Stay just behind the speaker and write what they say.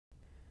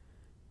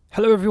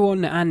Hello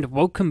everyone and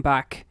welcome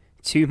back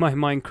to my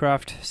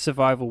Minecraft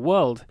survival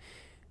world.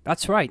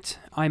 That's right,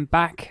 I'm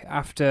back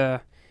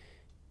after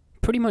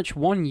pretty much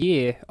 1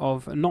 year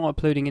of not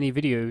uploading any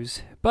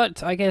videos,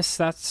 but I guess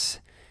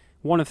that's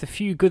one of the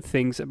few good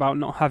things about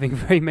not having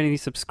very many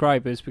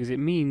subscribers, because it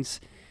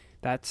means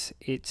that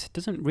it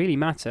doesn't really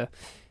matter.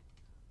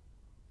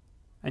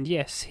 And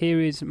yes, here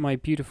is my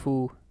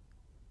beautiful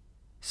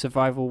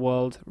survival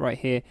world right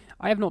here.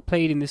 I have not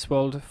played in this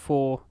world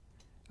for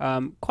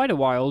quite a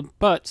while,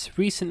 but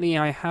recently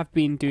I have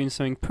been doing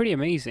something pretty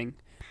amazing,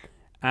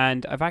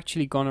 and I've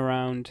actually gone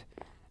around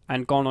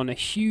and gone on a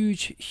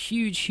huge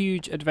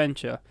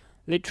adventure,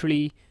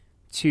 literally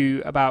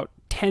to about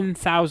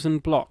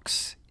 10,000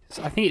 blocks.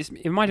 So I think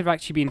it might have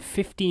actually been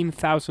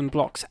 15,000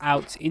 blocks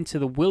out into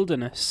the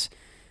wilderness,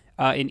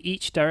 in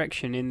each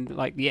direction, in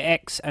like the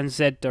X and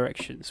Z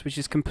directions, which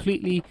is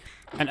completely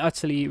and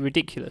utterly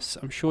ridiculous.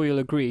 I'm sure you'll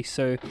agree.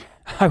 So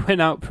I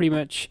went out pretty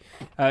much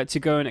to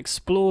go and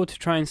explore, to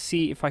try and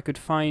see if I could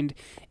find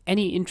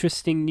any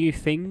interesting new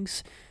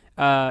things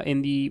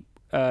in the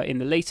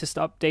latest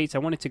update. I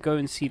wanted to go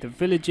and see the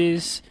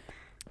villages,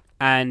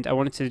 and I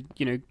wanted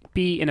to,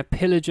 be in a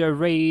pillager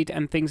raid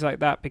and things like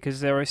that,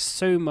 because there is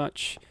so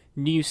much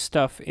new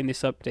stuff in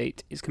this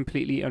update. It's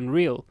completely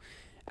unreal.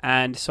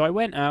 And so I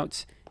went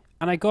out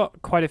and I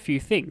got quite a few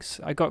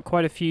things. I got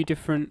quite a few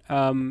different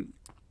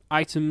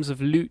items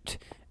of loot,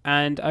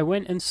 and I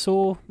went and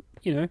saw,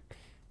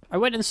 I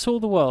went and saw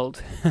the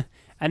world.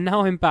 And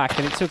now I'm back,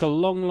 and it took a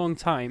long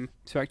time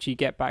to actually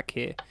get back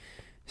here.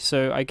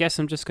 So I guess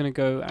I'm just going to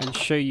go and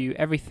show you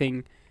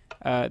everything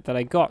that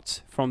I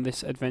got from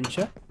this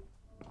adventure.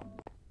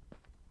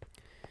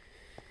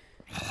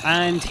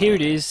 And here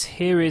it is.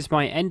 Here is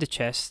my ender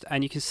chest,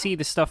 and you can see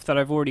the stuff that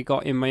I've already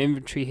got in my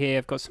inventory here.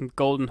 I've got some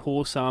golden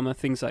horse armor,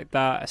 things like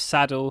that, a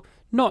saddle.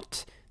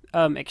 Not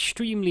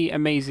extremely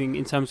amazing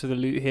in terms of the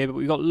loot here, but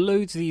we've got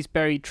loads of these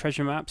buried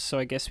treasure maps, so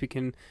I guess we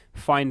can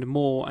find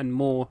more and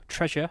more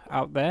treasure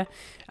out there.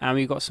 And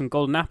we've got some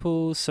golden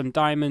apples, some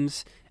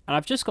diamonds, and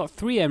I've just got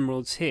 3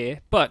 emeralds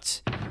here,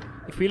 but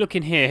if we look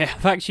in here,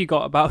 I've actually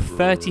got about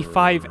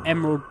 35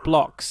 emerald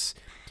blocks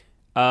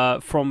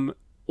from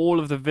all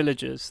of the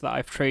villagers that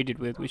I've traded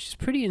with, which is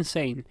pretty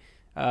insane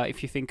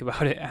if you think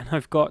about it. And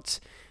I've got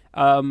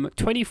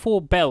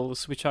 24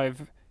 bells, which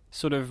I've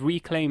sort of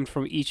reclaimed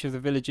from each of the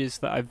villages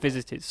that I've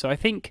visited. So I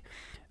think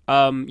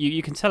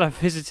you can tell I've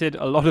visited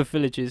a lot of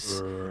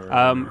villages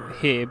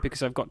here,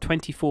 because I've got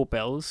 24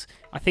 bells.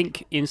 I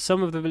think in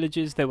some of the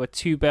villages there were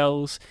 2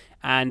 bells,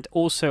 and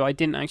also I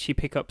didn't actually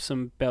pick up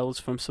some bells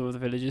from some of the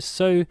villages,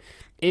 so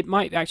it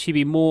might actually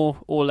be more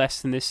or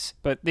less than this,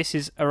 but this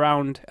is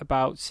around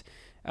about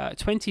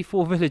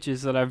 24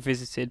 villages that I've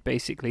visited,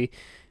 basically.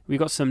 We've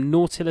got some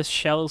Nautilus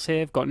shells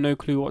here. I've got no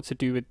clue what to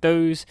do with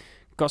those.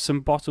 Got some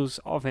bottles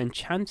of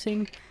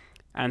enchanting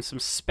and some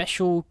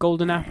special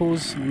golden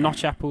apples, some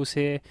notch apples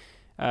here,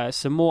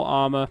 some more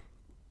armor,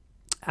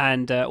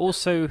 and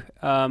also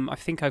I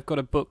think I've got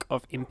a book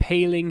of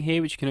impaling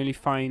here, which you can only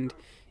find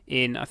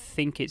in, I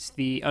think it's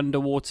the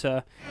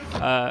underwater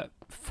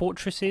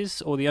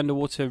fortresses, or the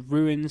underwater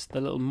ruins, the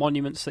little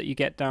monuments that you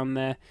get down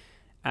there.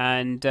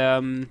 And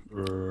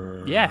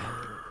yeah,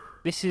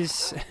 this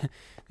is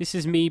this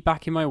is me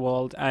back in my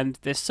world, and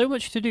there's so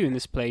much to do in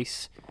this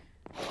place.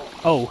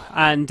 Oh,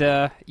 and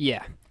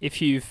yeah,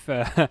 if you've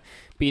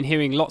been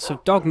hearing lots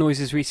of dog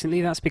noises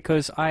recently, that's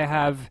because I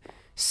have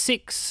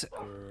 6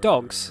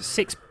 dogs,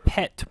 6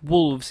 pet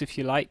wolves, if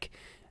you like,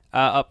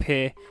 up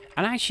here.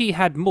 And I actually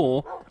had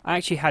more. I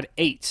actually had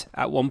 8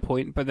 at one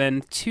point, but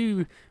then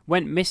 2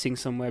 went missing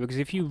somewhere, because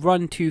if you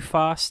run too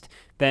fast,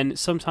 then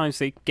sometimes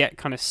they get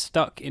kind of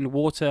stuck in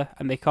water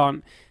and they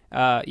can't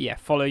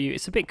follow you.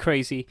 It's a bit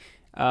crazy,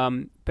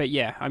 but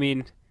yeah, I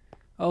mean,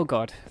 oh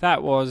god,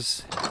 that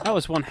was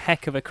one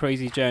heck of a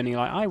crazy journey.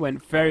 Like, I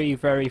went very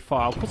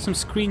far. I'll put some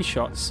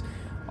screenshots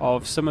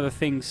of some of the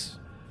things.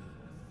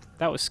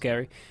 That was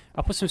scary.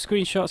 I'll put some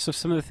screenshots of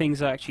some of the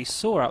things I actually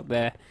saw out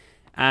there.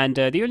 And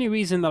the only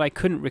reason that I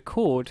couldn't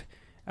record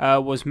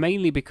was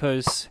mainly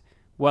because,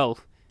 well,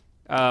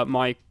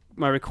 my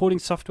recording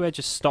software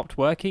just stopped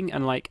working,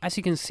 and like, as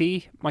you can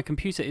see, my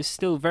computer is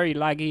still very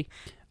laggy.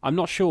 I'm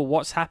not sure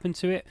what's happened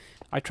to it.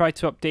 I tried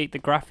to update the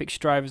graphics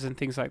drivers and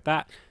things like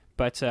that,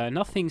 but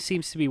nothing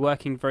seems to be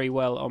working very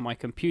well on my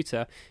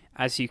computer,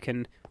 as you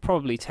can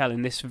probably tell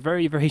in this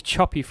very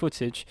choppy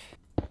footage.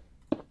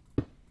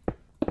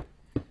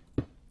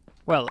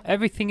 Well,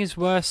 everything is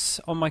worse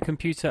on my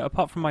computer,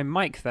 apart from my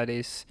mic, that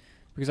is,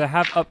 because I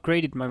have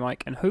upgraded my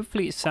mic, and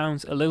hopefully it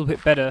sounds a little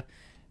bit better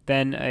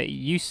than it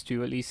used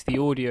to, at least the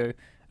audio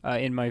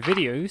in my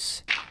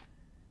videos.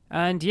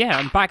 And yeah,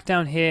 I'm back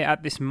down here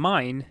at this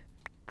mine,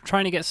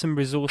 trying to get some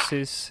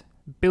resources,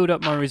 build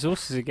up my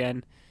resources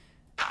again,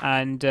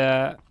 and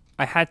I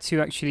had to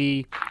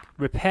actually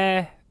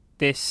repair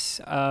this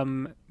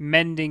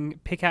mending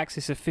pickaxe,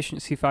 this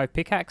efficiency 5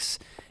 pickaxe,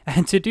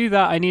 and to do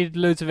that I needed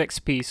loads of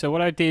XP. So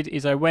what I did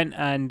is I went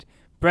and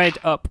bred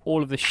up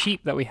all of the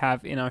sheep that we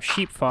have in our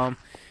sheep farm.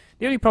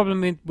 The only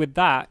problem with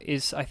that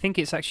is I think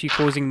it's actually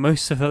causing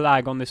most of the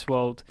lag on this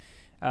world,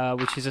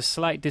 which is a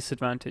slight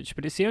disadvantage.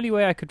 But it's the only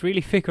way I could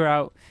really figure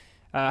out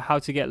how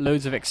to get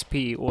loads of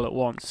XP all at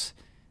once.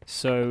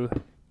 So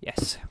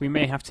yes, we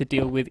may have to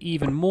deal with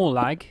even more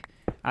lag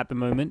at the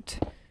moment,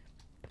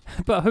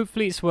 but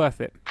hopefully it's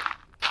worth it.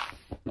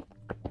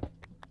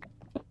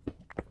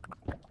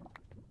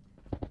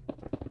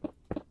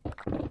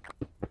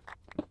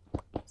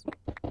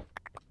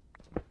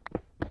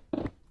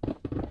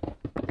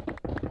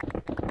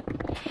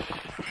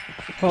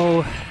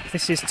 Oh,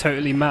 this is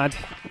totally mad.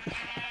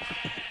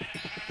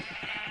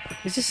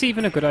 Is this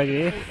even a good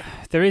idea?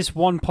 There is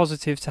one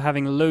positive to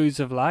having loads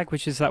of lag,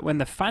 which is that when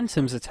the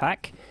phantoms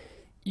attack,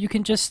 you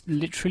can just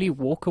literally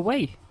walk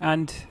away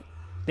and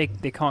they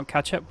can't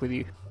catch up with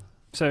you.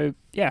 So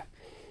yeah,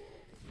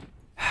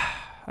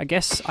 I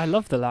guess I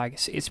love the lag.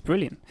 It's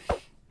brilliant.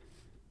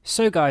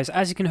 So guys,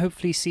 as you can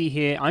hopefully see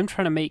here, I'm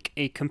trying to make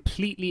a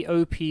completely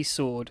OP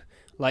sword,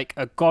 like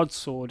a god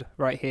sword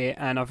right here,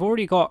 and I've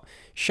already got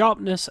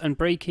sharpness and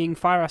breaking,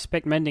 fire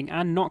aspect, mending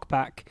and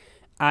knockback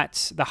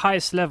at the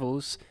highest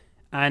levels,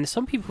 and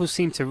some people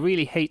seem to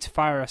really hate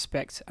fire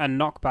aspect and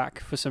knockback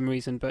for some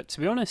reason, but to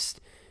be honest,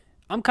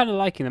 I'm kind of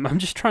liking them. I'm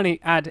just trying to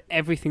add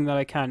everything that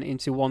I can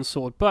into one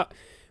sword, but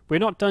we're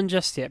not done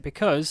just yet,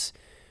 because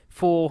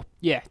for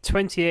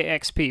 28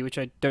 XP, which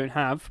I don't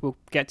have, we'll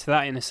get to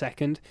that in a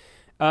second,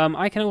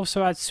 I can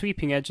also add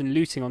Sweeping Edge and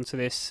Looting onto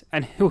this,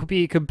 and it will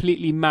be a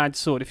completely mad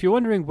sword. If you're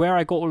wondering where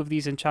I got all of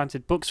these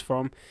enchanted books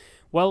from,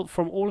 well,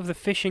 from all of the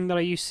fishing that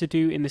I used to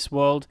do in this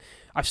world,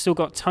 I've still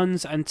got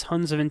tons and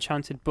tons of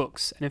enchanted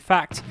books. And in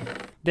fact,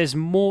 there's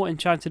more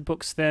enchanted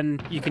books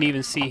than you can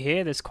even see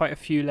here. There's quite a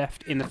few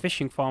left in the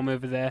fishing farm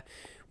over there,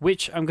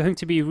 which I'm going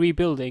to be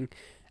rebuilding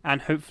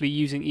and hopefully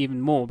using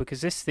even more, because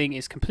this thing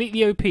is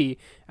completely OP,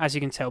 as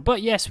you can tell.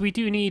 But yes, we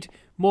do need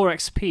more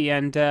XP,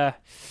 and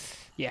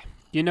yeah.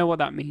 You know what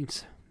that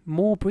means.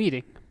 More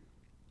breeding.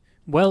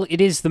 Well, it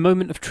is the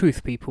moment of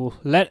truth, people.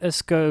 Let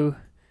us go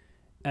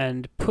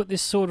and put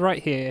this sword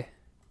right here.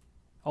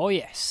 Oh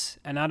yes.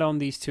 And add on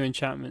these two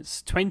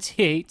enchantments.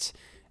 28.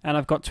 And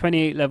I've got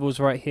 28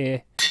 levels right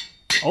here.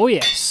 Oh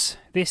yes.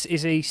 This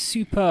is a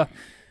super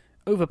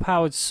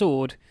overpowered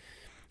sword.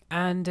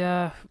 And,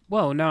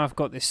 well, now I've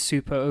got this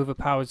super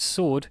overpowered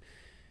sword.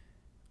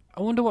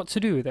 I wonder what to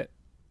do with it.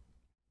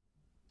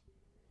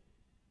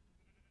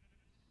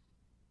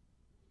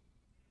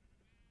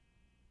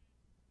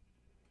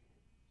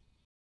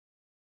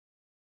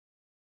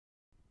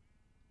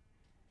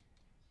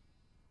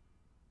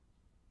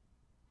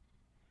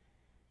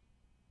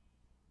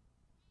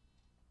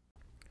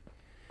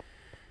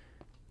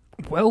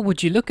 Well,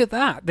 would you look at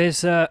that?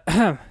 There's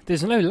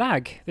there's no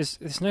lag.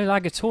 There's no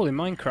lag at all in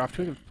Minecraft.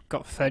 We've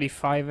got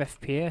 35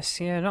 FPS.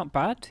 Yeah, not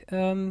bad.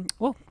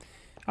 Well,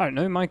 I don't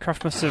know.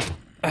 Minecraft must have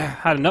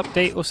had an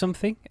update or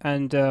something.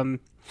 And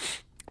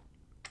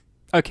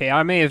okay,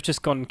 I may have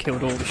just gone and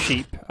killed all the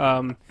sheep.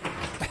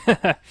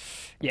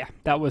 Yeah,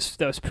 that was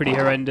pretty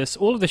horrendous.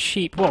 All of the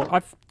sheep. Well,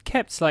 I've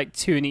kept like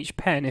 2 in each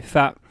pen. If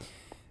that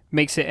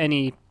makes it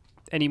any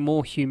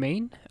more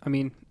humane. I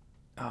mean,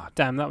 oh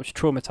damn, that was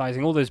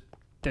traumatizing. All those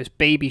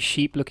baby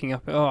sheep looking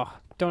up. Oh,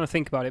 don't want to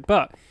think about it.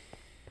 But,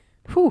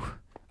 whew.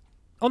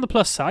 On the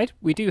plus side,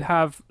 we do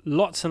have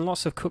lots and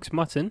lots of cooked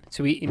mutton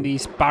to eat in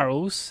these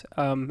barrels.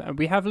 And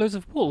we have loads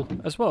of wool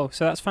as well.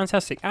 So that's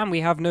fantastic. And we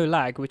have no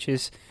lag, which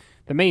is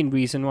the main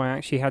reason why I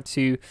actually had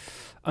to,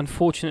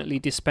 unfortunately,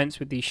 dispense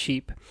with these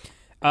sheep.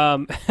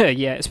 Yeah,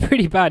 it's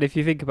pretty bad if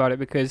you think about it,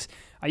 because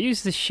I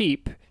used the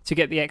sheep to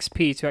get the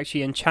XP to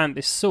actually enchant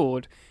this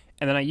sword.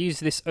 And then I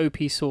used this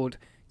OP sword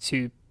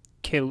to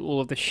kill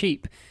all of the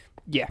sheep.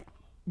 Yeah,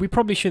 we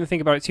probably shouldn't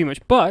think about it too much,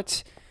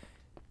 but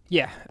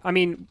yeah, I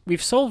mean,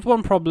 we've solved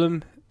one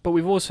problem, but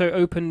we've also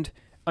opened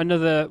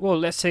another, well,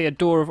 let's say a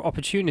door of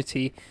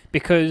opportunity,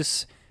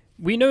 because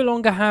we no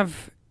longer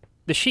have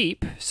the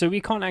sheep, so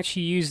we can't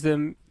actually use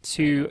them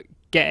to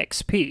get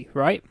XP,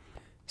 right?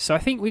 So I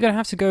think we're going to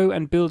have to go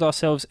and build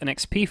ourselves an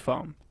XP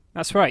farm.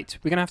 That's right,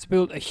 we're going to have to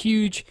build a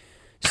huge,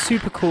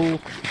 super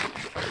cool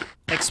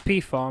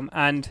XP farm,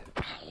 and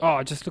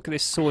oh, just look at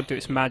this sword do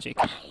its magic.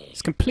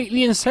 It's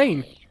completely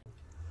insane.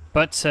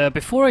 But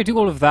before I do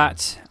all of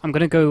that, I'm going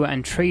to go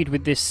and trade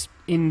with this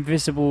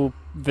invisible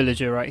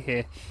villager right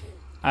here.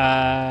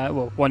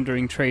 Well,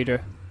 wandering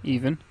trader,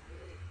 even.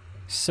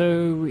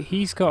 So,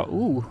 he's got,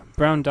 ooh,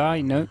 brown dye,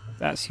 no,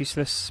 that's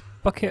useless.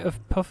 Bucket of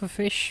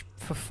pufferfish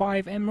for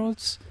 5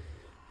 emeralds.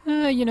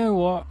 You know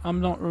what, I'm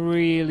not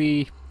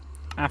really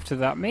after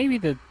that. Maybe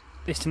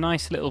this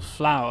nice little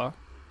flower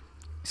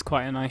is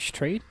quite a nice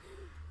trade.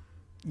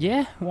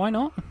 Yeah, why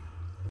not?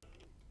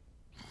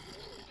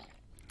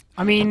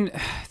 I mean,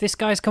 this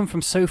guy's come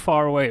from so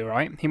far away,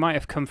 right? He might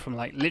have come from,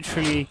 like,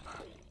 literally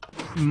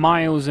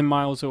miles and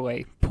miles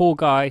away. Poor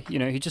guy, you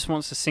know, he just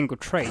wants a single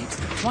trade.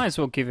 Might as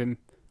well give him,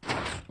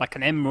 like,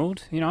 an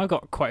emerald. You know, I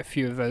got quite a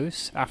few of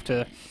those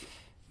after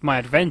my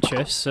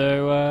adventure,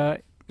 so,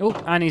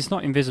 oh, and he's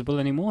not invisible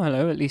anymore.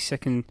 Hello, at least I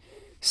can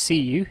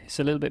see you. It's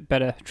a little bit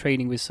better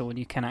trading with someone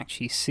you can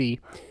actually see.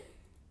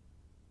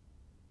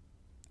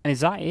 And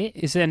is that it?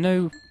 Is there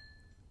no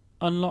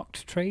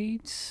unlocked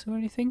trades or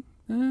anything?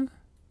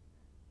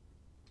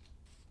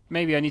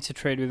 maybe I need to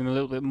trade with him a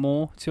little bit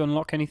more to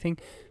unlock anything,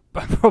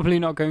 but I'm probably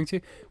not going to.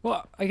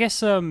 Well, I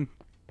guess,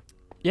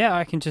 yeah,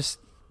 I can just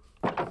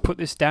put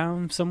this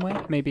down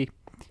somewhere, maybe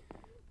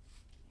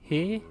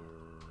here.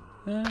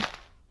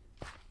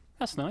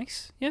 That's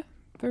nice. Yeah,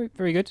 very,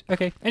 very good.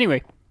 Okay,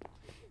 anyway,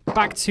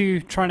 back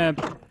to trying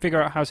to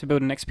figure out how to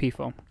build an XP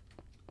farm.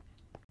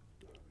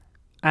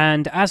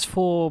 And as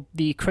for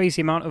the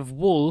crazy amount of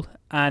wool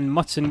and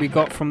mutton we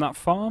got from that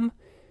farm,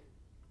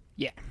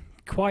 yeah,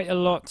 quite a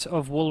lot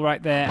of wool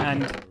right there,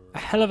 and a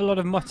hell of a lot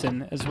of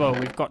mutton as well.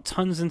 We've got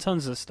tons and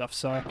tons of stuff,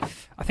 so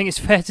I think it's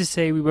fair to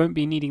say we won't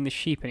be needing the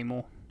sheep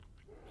anymore.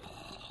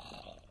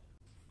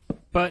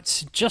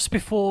 But just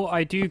before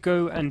I do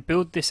go and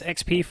build this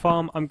XP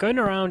farm, I'm going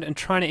around and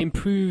trying to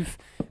improve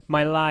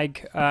my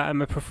lag and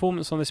my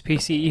performance on this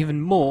PC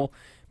even more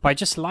by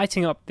just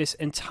lighting up this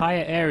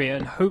entire area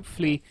and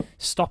hopefully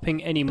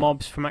stopping any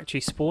mobs from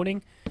actually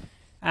spawning.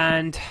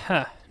 And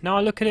now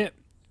I look at it,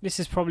 this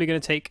is probably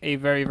going to take a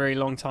very, very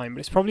long time,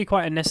 but it's probably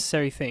quite a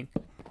necessary thing.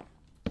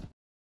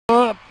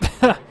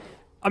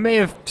 I may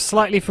have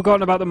slightly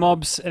forgotten about the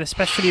mobs, and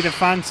especially the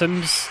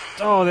phantoms.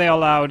 Oh, they are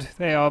loud.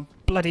 They are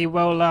bloody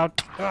well loud.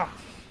 Ugh.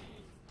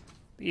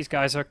 These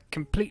guys are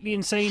completely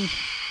insane.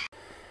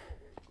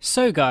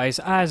 So guys,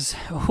 as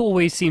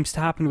always seems to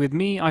happen with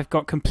me, I've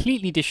got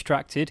completely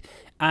distracted,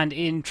 and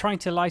in trying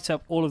to light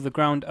up all of the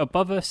ground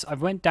above us,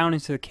 I've went down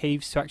into the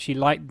caves to actually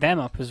light them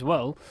up as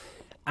well.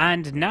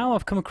 And now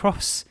I've come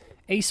across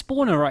a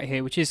spawner right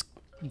here, which is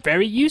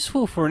very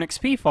useful for an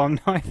XP farm,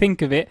 now I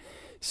think of it.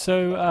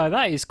 So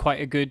that is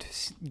quite a good,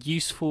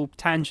 useful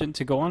tangent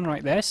to go on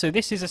right there. So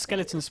this is a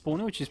skeleton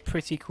spawner, which is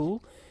pretty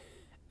cool.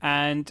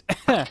 And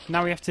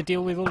now we have to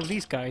deal with all of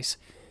these guys.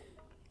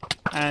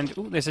 And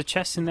ooh, there's a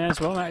chest in there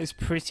as well. That is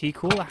pretty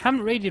cool. I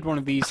haven't raided one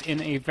of these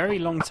in a very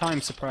long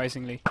time,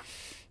 surprisingly.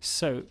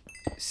 So,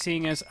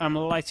 seeing as I'm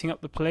lighting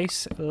up the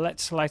place,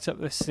 let's light up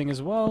this thing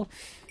as well.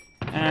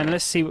 And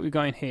let's see what we've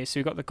got in here. So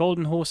we've got the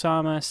golden horse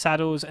armor,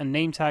 saddles, and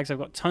name tags. I've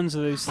got tons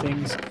of those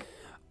things.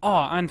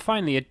 Oh, and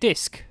finally a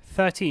disc.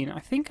 13. I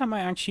think I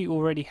might actually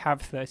already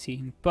have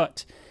 13.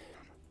 But,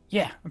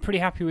 yeah, I'm pretty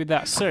happy with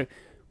that. So,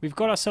 we've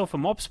got ourselves a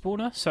mob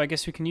spawner. So I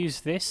guess we can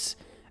use this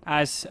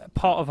as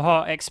part of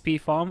our XP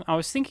farm. I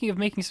was thinking of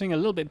making something a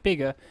little bit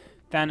bigger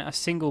than a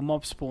single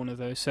mob spawner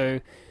though, so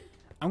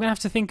I'm going to have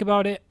to think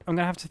about it. I'm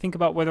going to have to think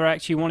about whether I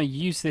actually want to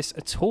use this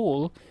at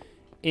all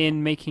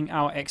in making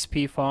our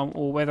XP farm,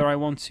 or whether I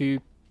want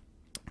to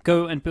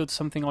go and build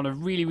something on a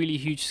really, really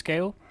huge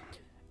scale.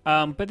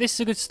 But this is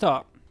a good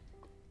start.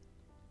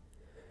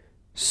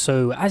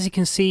 So, as you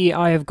can see,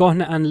 I have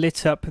gone and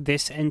lit up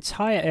this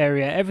entire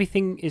area.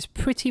 Everything is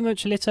pretty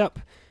much lit up.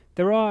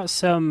 There are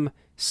some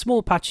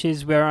small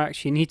patches where I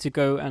actually need to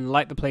go and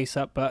light the place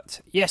up, but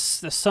yes,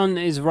 the sun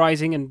is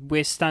rising and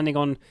we're standing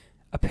on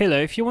a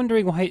pillar. If you're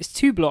wondering why it's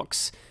 2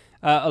 blocks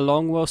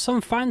along, well, some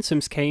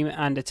phantoms came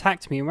and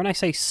attacked me, and when I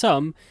say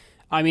some,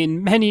 I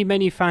mean many,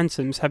 many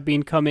phantoms have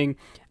been coming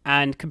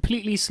and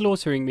completely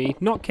slaughtering me,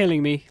 not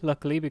killing me,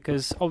 luckily,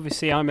 because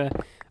obviously I'm a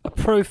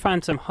pro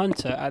phantom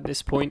hunter at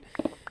this point.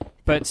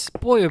 But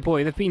boy oh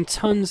boy, there have been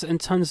tons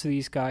and tons of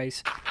these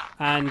guys,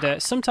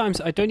 and sometimes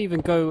I don't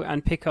even go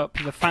and pick up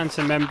the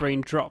phantom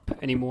membrane drop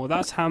anymore.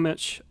 That's how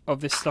much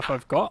of this stuff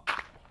I've got,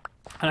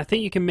 and I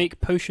think you can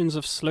make potions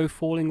of slow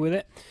falling with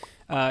it,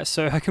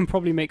 so I can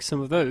probably make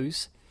some of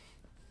those.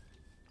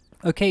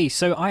 Okay,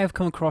 so I have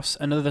come across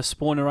another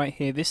spawner right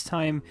here. This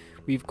time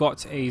we've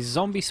got a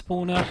zombie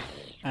spawner,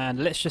 and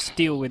let's just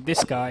deal with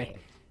this guy.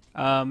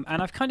 And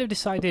I've kind of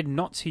decided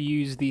not to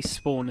use these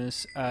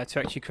spawners to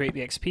actually create the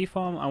XP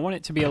farm. I want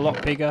it to be a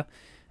lot bigger,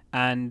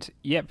 and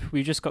yep,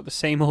 we've just got the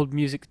same old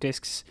music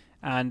discs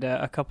and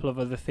a couple of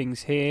other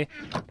things here,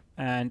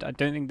 and I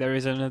don't think there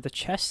is another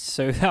chest,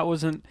 so that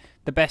wasn't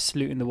the best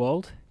loot in the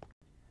world.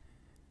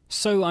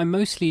 So I'm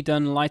mostly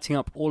done lighting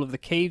up all of the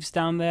caves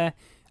down there,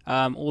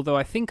 although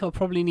I think I'll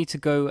probably need to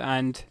go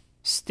and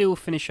still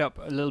finish up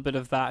a little bit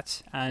of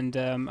that, and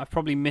I've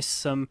probably missed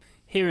some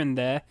here and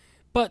there,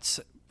 but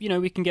you know,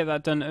 we can get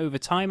that done over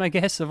time, I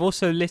guess. I've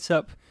also lit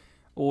up,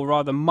 or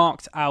rather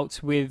marked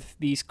out with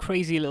these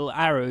crazy little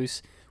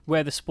arrows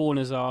where the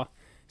spawners are,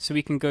 so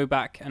we can go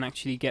back and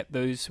actually get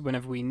those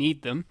whenever we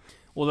need them.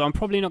 Although I'm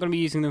probably not going to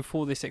be using them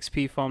for this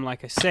XP farm,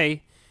 like I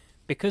say,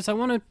 because I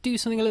want to do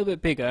something a little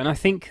bit bigger, and I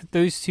think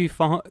those two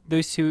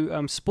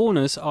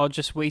spawners are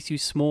just way too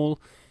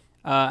small,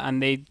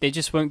 and they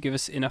just won't give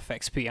us enough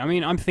XP. I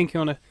mean, I'm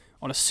thinking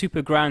on a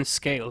super grand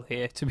scale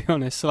here, to be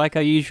honest, like I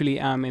usually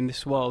am in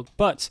this world,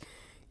 but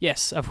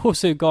yes, I've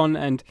also gone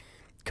and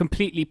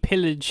completely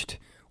pillaged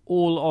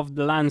all of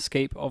the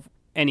landscape of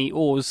any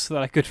ores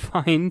that I could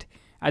find.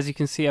 As you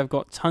can see, I've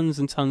got tons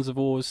and tons of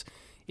ores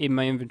in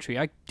my inventory.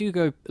 I do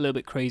go a little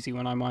bit crazy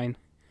when I mine.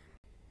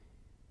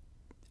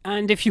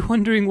 And if you're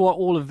wondering what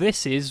all of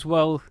this is,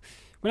 well,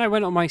 when I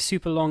went on my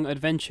super long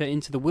adventure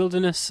into the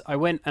wilderness, I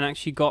went and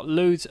actually got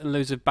loads and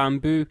loads of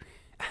bamboo.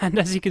 And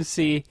as you can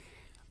see,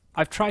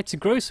 I've tried to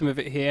grow some of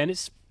it here, and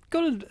it's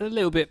got a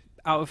little bit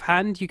out of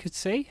hand, you could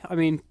say. I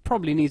mean,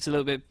 probably needs a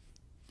little bit,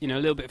 you know,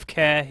 a little bit of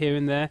care here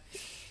and there.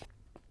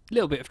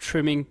 little bit of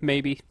trimming,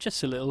 maybe,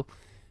 just a little.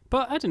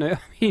 But I don't know, I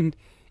mean,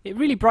 it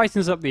really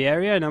brightens up the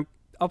area, and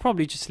I'll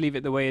probably just leave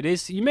it the way it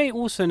is. You may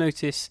also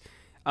notice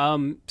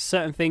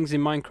certain things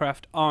in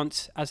Minecraft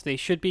aren't as they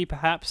should be,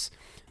 perhaps.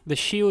 The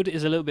shield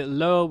is a little bit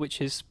lower, which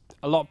is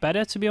a lot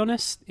better, to be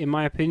honest, in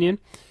my opinion.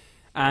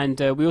 And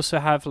we also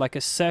have like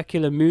a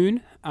circular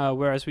moon,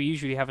 whereas we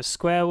usually have a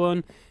square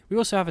one. We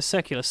also have a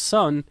circular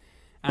sun,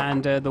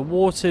 and the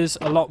water's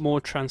a lot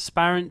more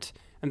transparent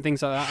and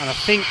things like that. And I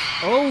think,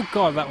 oh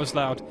god, that was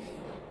loud.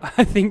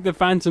 I think the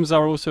phantoms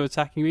are also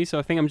attacking me, so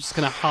I think I'm just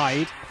gonna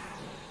hide,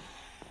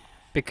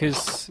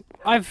 because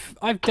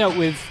I've dealt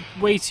with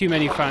way too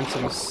many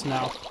phantoms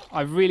now.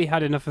 I've really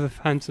had enough of the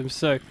phantoms,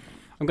 so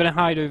I'm gonna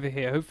hide over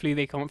here. Hopefully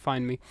they can't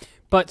find me.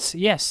 But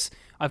yes,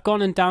 I've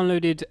gone and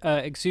downloaded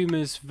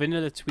Exuma's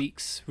Vanilla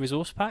Tweaks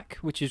resource pack,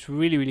 which is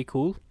really, really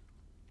cool.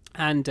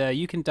 And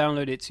you can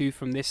download it too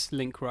from this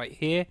link right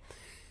here.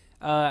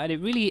 And it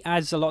really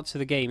adds a lot to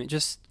the game. It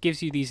just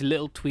gives you these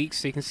little tweaks,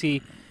 so you can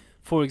see,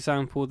 for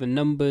example, the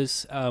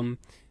numbers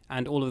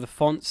and all of the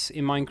fonts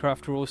in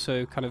Minecraft are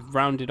also kind of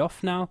rounded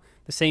off now,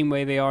 the same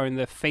way they are in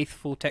the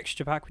Faithful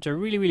texture pack, which I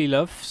really, really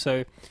love.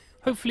 So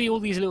hopefully all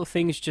these little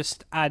things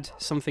just add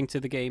something to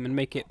the game and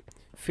make it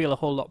feel a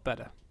whole lot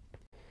better.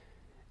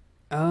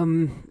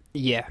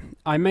 Yeah,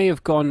 I may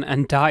have gone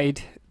and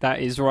died. That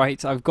is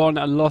right. I've gone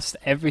and lost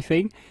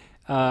everything.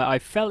 I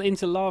fell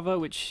into lava,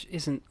 which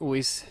isn't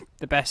always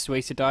the best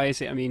way to die,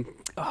 is it? I mean,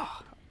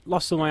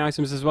 lost all my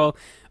items as well.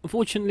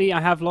 Unfortunately,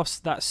 I have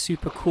lost that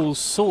super cool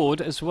sword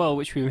as well,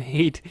 which we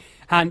made,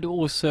 and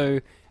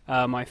also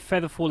my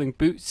feather falling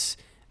boots,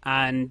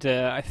 and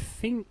I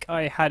think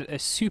I had a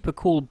super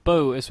cool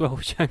bow as well,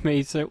 which I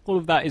made. So all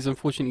of that is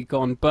unfortunately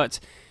gone, but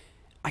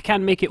I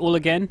can make it all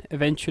again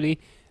eventually.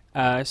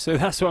 So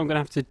that's what I'm going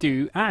to have to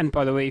do. And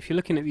by the way, if you're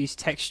looking at these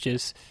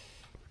textures,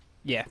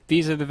 yeah,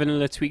 these are the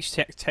Vanilla Tweaks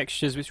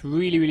textures, which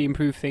really, really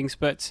improve things.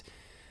 But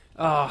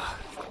that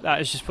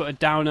has just put a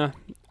downer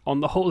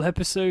on the whole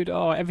episode.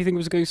 Everything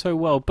was going so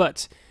well,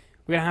 but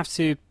we're going to have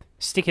to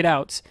stick it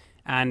out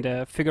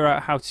and figure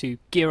out how to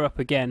gear up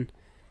again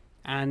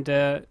and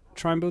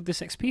try and build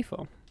this XP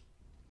farm.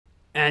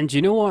 And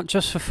you know what?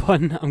 Just for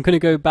fun, I'm going to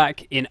go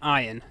back in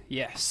iron.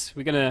 Yes,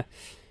 we're gonna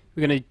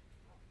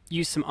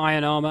use some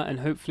iron armor,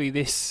 and hopefully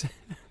this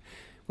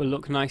will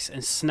look nice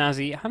and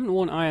snazzy. I haven't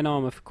worn iron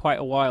armor for quite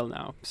a while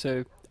now,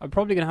 so I'm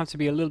probably going to have to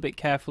be a little bit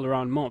careful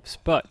around mobs,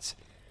 but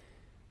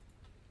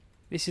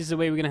this is the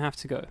way we're going to have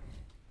to go.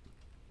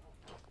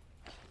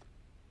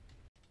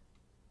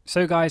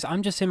 So guys,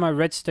 I'm just in my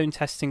redstone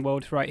testing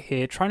world right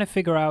here, trying to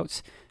figure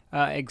out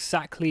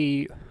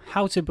exactly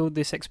how to build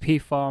this XP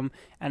farm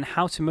and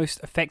how to most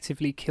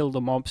effectively kill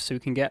the mobs so we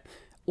can get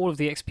all of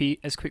the XP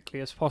as quickly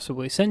as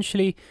possible.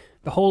 Essentially,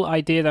 the whole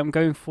idea that I'm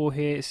going for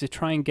here is to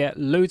try and get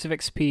loads of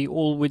XP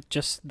all with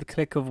just the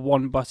click of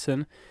one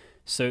button.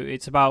 So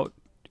it's about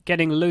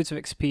getting loads of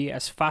XP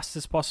as fast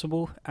as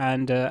possible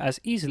and as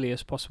easily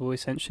as possible,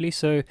 essentially.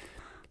 So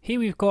here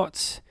we've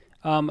got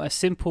a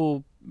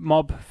simple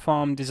mob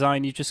farm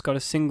design. You just got a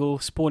single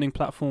spawning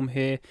platform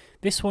here.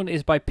 This one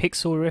is by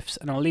Pixel Riffs,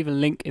 and I'll leave a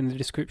link in the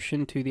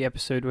description to the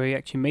episode where he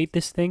actually made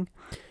this thing.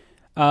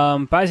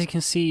 But as you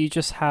can see, you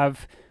just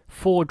have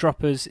 4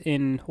 droppers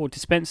or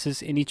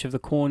dispensers in each of the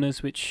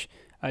corners, which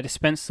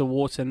dispense the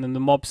water, and then the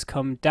mobs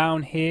come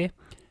down here.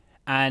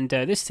 And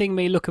this thing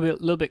may look a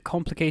little bit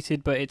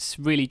complicated, but it's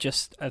really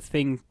just a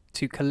thing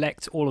to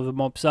collect all of the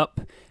mobs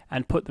up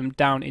and put them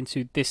down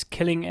into this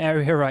killing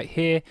area right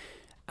here.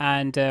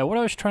 And what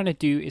I was trying to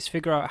do is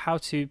figure out how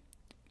to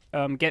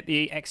get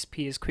the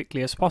XP as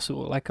quickly as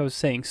possible, like I was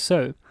saying.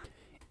 So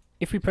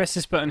if we press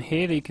this button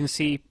here, you can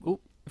see,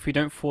 if we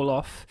don't fall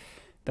off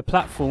the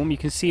platform, you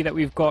can see that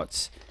we've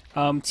got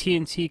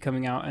TNT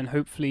coming out, and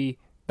hopefully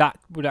that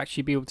would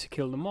actually be able to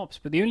kill the mobs.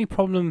 But the only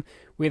problem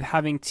with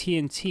having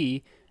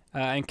TNT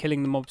and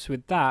killing the mobs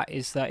with that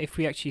is that if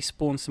we actually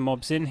spawn some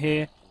mobs in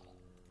here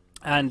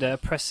and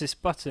press this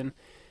button,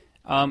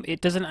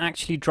 it doesn't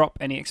actually drop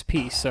any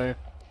XP. So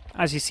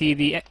as you see,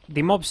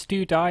 the mobs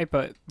do die,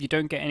 but you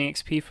don't get any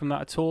XP from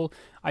that at all.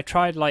 I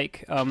tried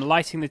like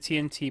lighting the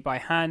TNT by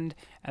hand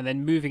and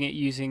then moving it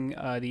using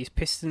these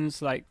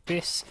pistons like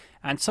this,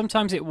 and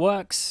sometimes it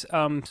works.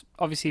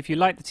 Obviously, if you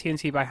light the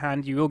TNT by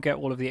hand, you will get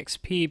all of the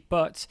XP,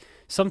 but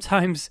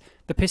sometimes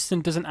the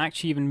piston doesn't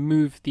actually even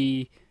move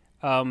the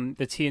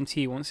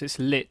TNT once it's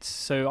lit.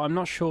 So I'm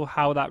not sure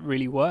how that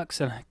really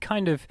works, and I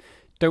kind of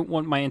don't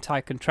want my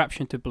entire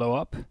contraption to blow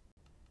up.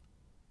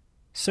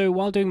 So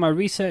while doing my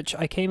research,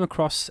 I came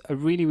across a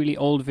really, really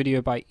old video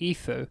by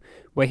Etho,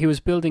 where he was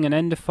building an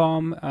ender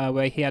farm,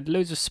 where he had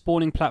loads of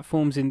spawning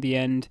platforms in the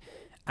end,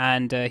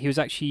 and he was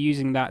actually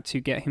using that to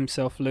get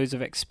himself loads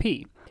of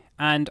XP.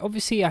 And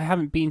obviously I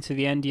haven't been to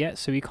the end yet,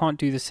 so we can't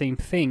do the same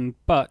thing,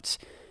 but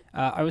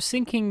I was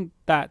thinking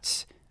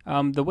that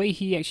the way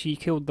he actually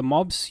killed the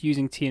mobs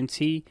using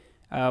TNT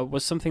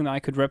was something that I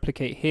could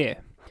replicate here.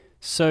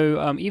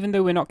 So even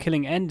though we're not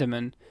killing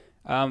Endermen,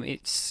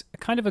 it's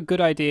kind of a good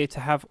idea to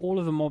have all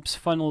of the mobs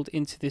funneled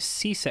into this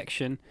C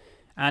section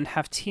and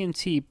have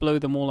TNT blow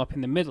them all up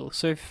in the middle.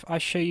 So if I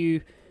show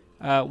you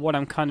what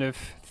I'm kind of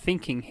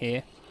thinking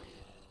here.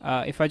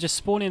 If I just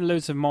spawn in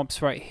loads of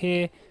mobs right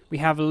here, we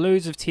have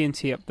loads of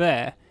TNT up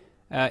there.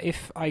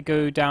 If I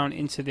go down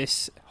into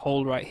this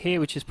hole right here,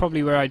 which is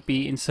probably where I'd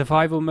be in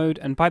survival mode,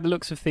 and by the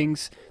looks of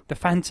things, the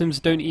phantoms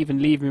don't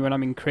even leave me when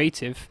I'm in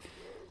creative.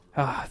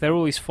 They're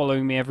always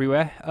following me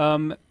everywhere.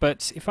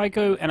 But if I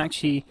go and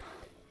actually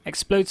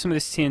explode some of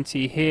this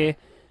TNT here,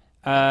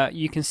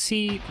 you can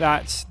see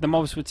that the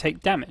mobs would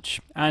take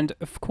damage. And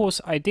of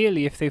course,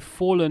 ideally, if they've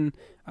fallen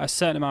a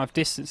certain amount of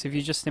distance, if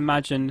you just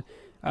imagine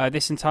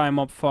this entire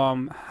mob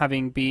farm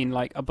having been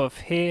like above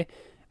here,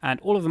 and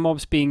all of the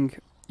mobs being,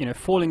 you know,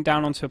 falling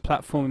down onto a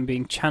platform and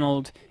being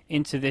channeled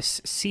into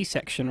this C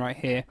section right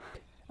here,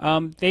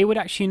 they would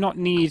actually not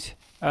need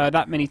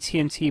that many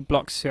TNT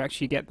blocks to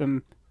actually get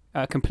them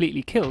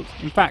completely killed.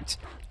 In fact,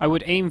 I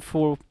would aim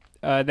for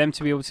them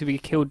to be able to be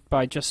killed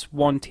by just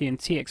one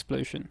TNT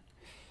explosion.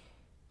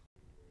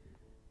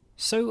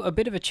 So a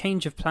bit of a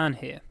change of plan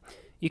here.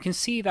 You can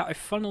see that I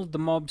funneled the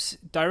mobs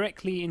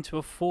directly into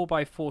a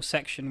 4x4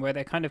 section where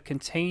they're kind of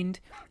contained,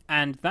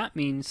 and that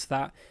means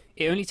that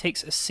it only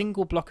takes a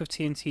single block of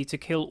TNT to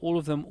kill all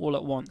of them all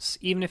at once,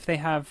 even if they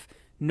have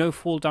no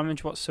fall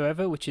damage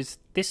whatsoever, which is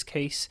this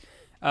case,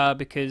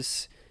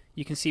 because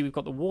you can see we've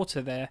got the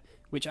water there,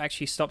 which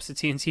actually stops the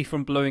TNT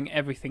from blowing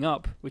everything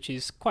up, which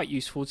is quite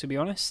useful, to be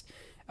honest.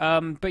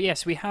 But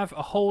yes, we have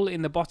a hole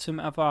in the bottom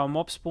of our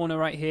mob spawner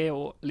right here,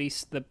 or at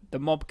least the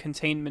mob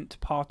containment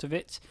part of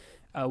it,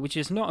 which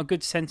is not a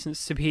good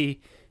sentence to be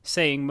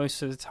saying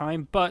most of the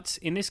time, but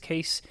in this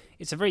case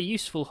it's a very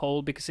useful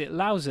hole because it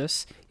allows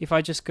us, if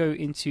I just go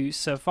into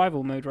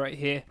survival mode right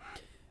here,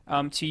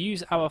 to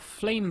use our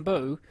flame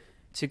bow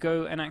to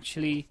go and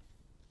actually...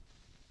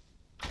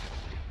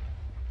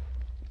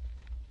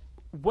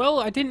 Well,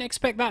 I didn't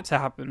expect that to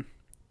happen.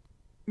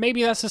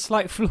 Maybe that's a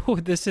slight flaw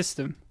with the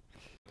system.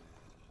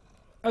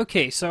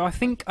 Okay, so I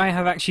think I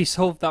have actually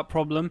solved that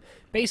problem.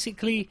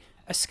 Basically,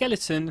 a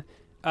skeleton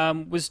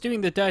was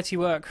doing the dirty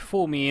work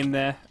for me in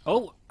there.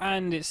 Oh,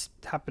 and it's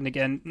happened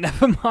again.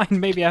 Never mind,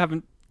 maybe I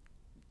haven't...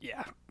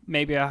 Yeah,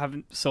 maybe I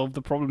haven't solved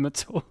the problem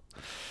at all.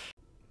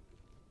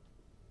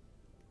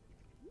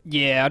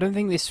 Yeah, I don't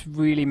think this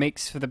really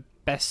makes for the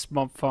best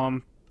mob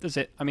farm, does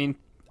it? I mean,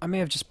 I may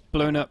have just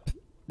blown up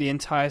the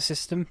entire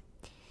system.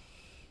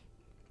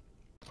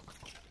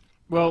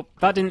 Well,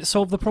 that didn't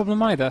solve the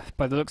problem either,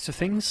 by the looks of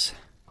things.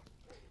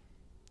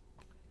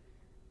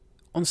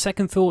 On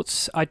second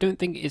thoughts, I don't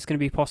think it's going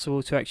to be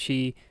possible to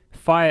actually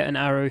fire an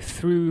arrow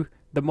through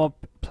the mob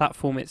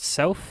platform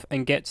itself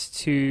and get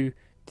to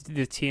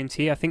the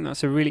TNT. I think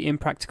that's a really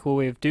impractical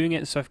way of doing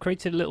it, so I've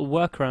created a little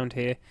workaround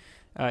here.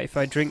 If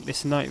I drink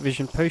this night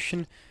vision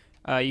potion,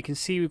 you can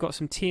see we've got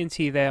some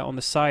TNT there on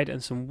the side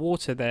and some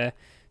water there,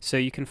 so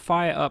you can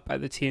fire up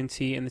at the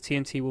TNT and the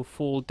TNT will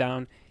fall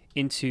down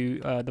into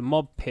the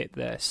mob pit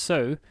there.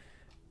 So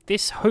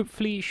this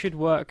hopefully should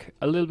work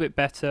a little bit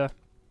better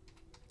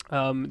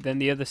than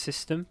the other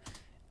system,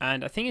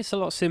 and I think it's a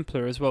lot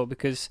simpler as well,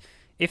 because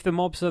if the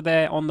mobs are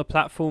there on the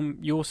platform,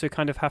 you also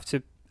kind of have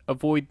to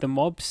avoid the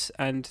mobs,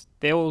 and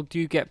they all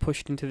do get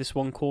pushed into this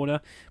one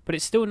corner, but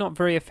it's still not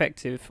very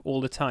effective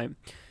all the time.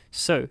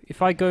 So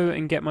if I go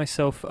and get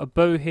myself a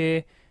bow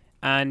here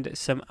and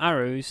some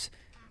arrows,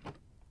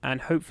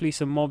 and hopefully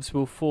some mobs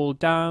will fall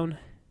down.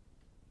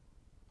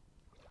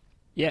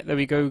 Yeah, there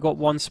we go, we've got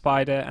one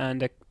spider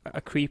and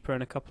a creeper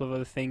and a couple of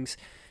other things.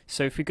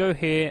 So if we go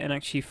here and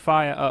actually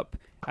fire up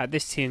at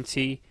this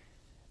TNT,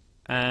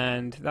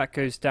 and that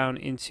goes down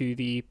into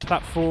the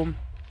platform,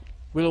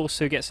 we'll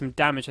also get some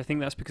damage. I think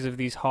that's because of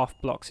these half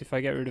blocks. If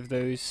I get rid of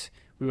those,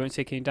 we won't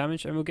take any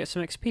damage and we'll get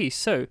some XP.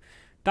 So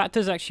that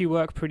does actually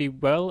work pretty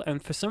well,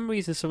 and for some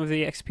reason some of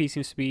the XP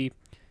seems to be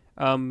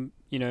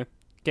you know,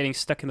 getting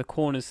stuck in the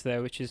corners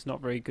there, which is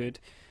not very good.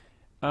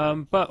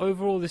 But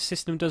overall this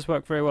system does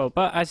work very well.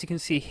 But as you can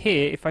see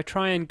here, if I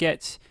try and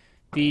get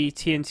the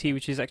TNT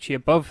which is actually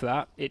above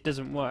that, it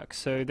doesn't work.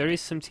 So there is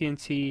some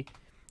TNT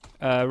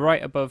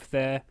right above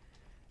there,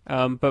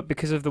 but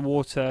because of the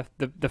water,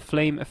 the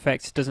flame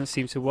effect doesn't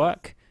seem to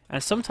work.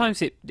 And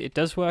sometimes it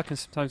does work and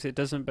sometimes it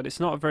doesn't, but it's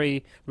not a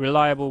very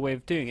reliable way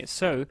of doing it.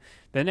 So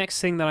the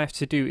next thing that I have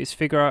to do is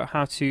figure out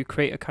how to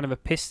create a kind of a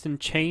piston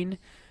chain,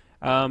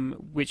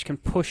 which can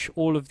push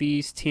all of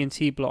these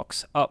TNT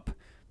blocks up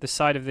the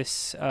side of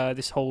this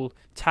this whole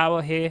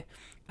tower here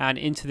and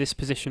into this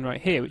position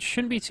right here, which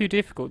shouldn't be too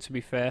difficult, to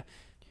be fair.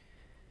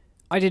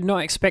 I did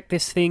not expect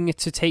this thing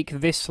to take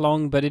this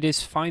long, but it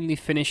is finally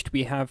finished.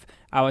 We have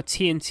our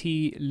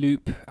TNT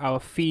loop,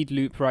 our feed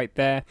loop right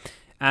there,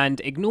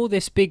 and ignore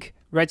this big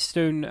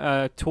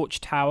redstone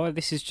torch tower.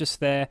 This is just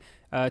there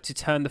to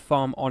turn the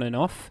farm on and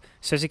off.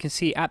 So as you can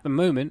see at the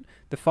moment,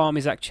 the farm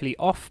is actually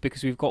off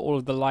because we've got all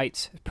of the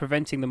light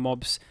preventing the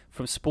mobs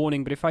from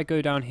spawning. But if I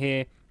go down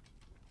here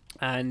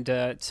and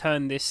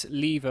turn this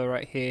lever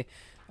right here,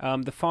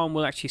 the farm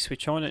will actually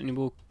switch on and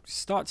we'll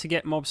start to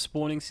get mobs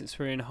spawning since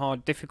we're in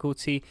hard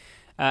difficulty.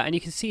 And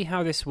you can see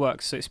how this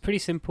works. So it's pretty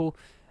simple.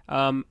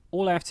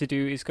 All I have to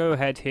do is go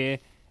ahead here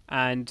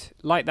and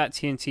light that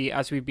TNT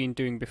as we've been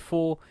doing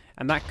before,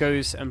 and that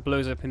goes and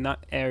blows up in that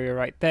area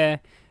right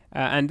there.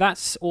 And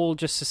that's all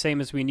just the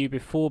same as we knew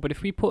before, but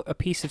if we put a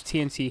piece of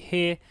TNT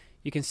here,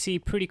 you can see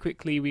pretty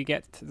quickly we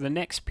get the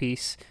next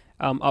piece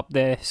up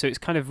there, so it's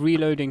kind of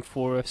reloading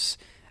for us,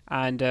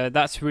 and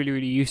that's really,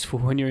 really useful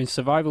when you're in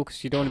survival,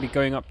 because you don't want to be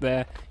going up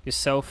there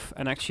yourself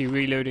and actually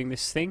reloading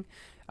this thing.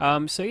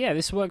 So yeah,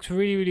 this works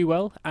really, really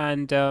well,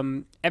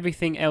 and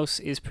everything else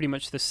is pretty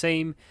much the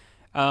same,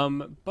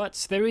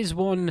 but there is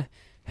one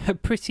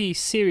pretty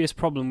serious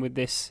problem with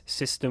this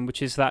system,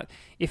 which is that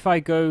if I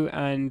go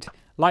and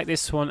light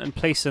this one and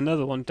place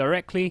another one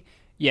directly,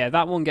 yeah,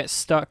 that one gets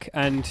stuck,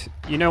 and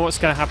you know what's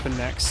going to happen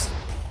next.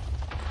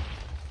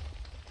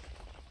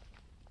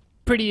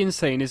 Pretty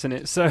insane, isn't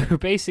it? So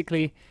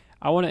basically,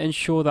 I want to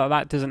ensure that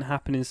that doesn't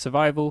happen in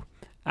survival,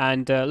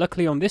 and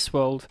luckily on this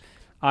world,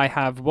 I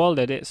have world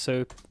edit,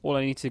 so all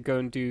I need to go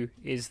and do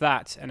is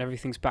that, and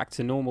everything's back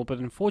to normal. But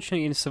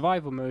unfortunately, in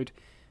survival mode,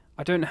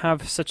 I don't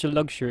have such a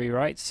luxury,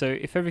 right? So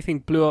if everything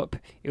blew up,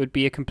 it would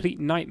be a complete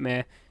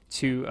nightmare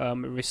to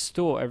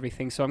restore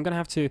everything. So I'm going to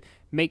have to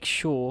make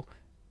sure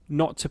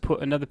not to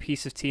put another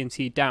piece of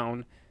TNT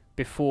down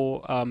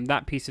before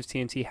that piece of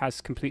TNT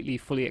has completely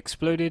fully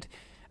exploded.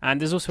 And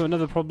there's also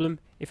another problem.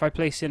 If I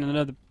place in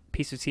another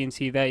piece of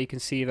TNT there, you can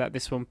see that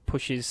this one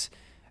pushes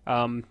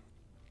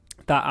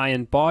that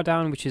iron bar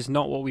down, which is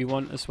not what we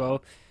want as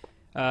well.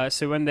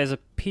 So when there's a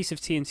piece of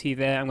TNT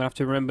there, I'm going to have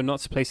to remember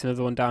not to place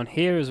another one down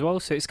here as well.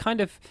 So it's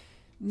kind of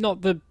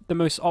not the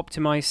most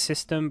optimized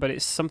system, but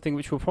it's something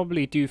which will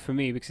probably do for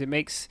me, because it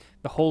makes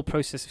the whole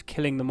process of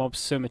killing the mobs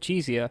so much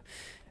easier.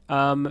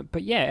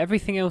 But yeah,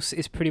 everything else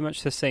is pretty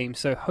much the same.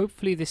 So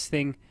hopefully this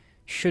thing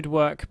should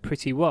work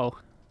pretty well.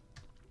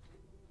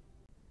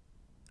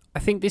 I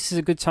think this is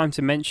a good time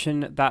to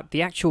mention that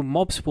the actual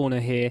mob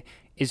spawner here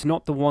is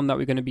not the one that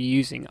we're going to be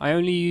using. I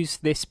only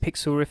used this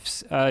Pixel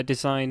Riffs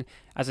design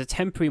as a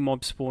temporary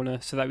mob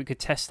spawner so that we could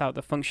test out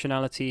the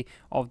functionality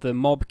of the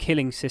mob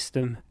killing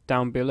system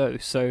down below.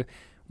 So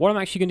what I'm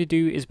actually going to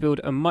do is build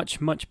a much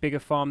bigger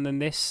farm than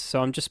this.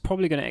 So I'm just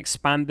probably going to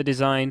expand the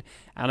design,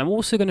 and I'm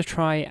also going to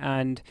try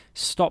and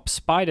stop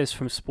spiders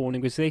from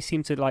spawning, because they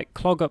seem to like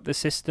clog up the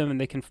system,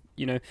 and they can,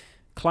 you know,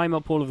 climb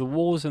up all of the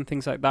walls and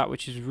things like that,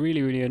 which is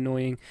really, really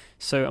annoying.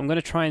 So I'm going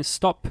to try and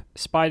stop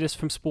spiders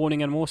from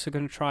spawning, and I'm also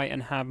going to try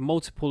and have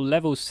multiple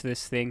levels to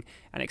this thing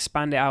and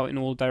expand it out in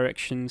all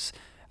directions,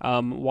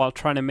 while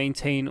trying to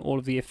maintain all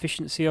of the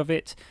efficiency of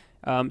it,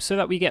 so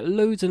that we get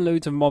loads and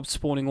loads of mobs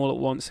spawning all at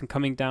once and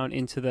coming down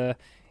into the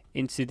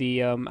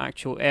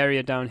actual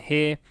area down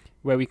here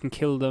where we can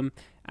kill them.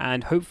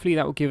 And hopefully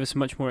that will give us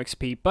much more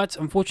XP. But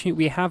unfortunately,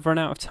 we have run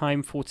out of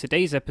time for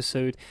today's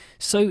episode.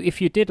 So if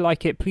you did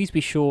like it, please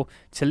be sure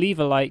to leave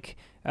a like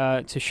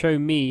to show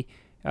me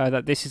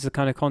that this is the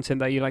kind of content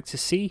that you like to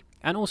see.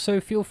 And also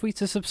feel free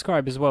to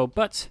subscribe as well.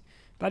 But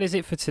that is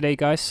it for today,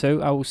 guys.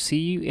 So I will see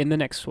you in the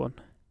next one.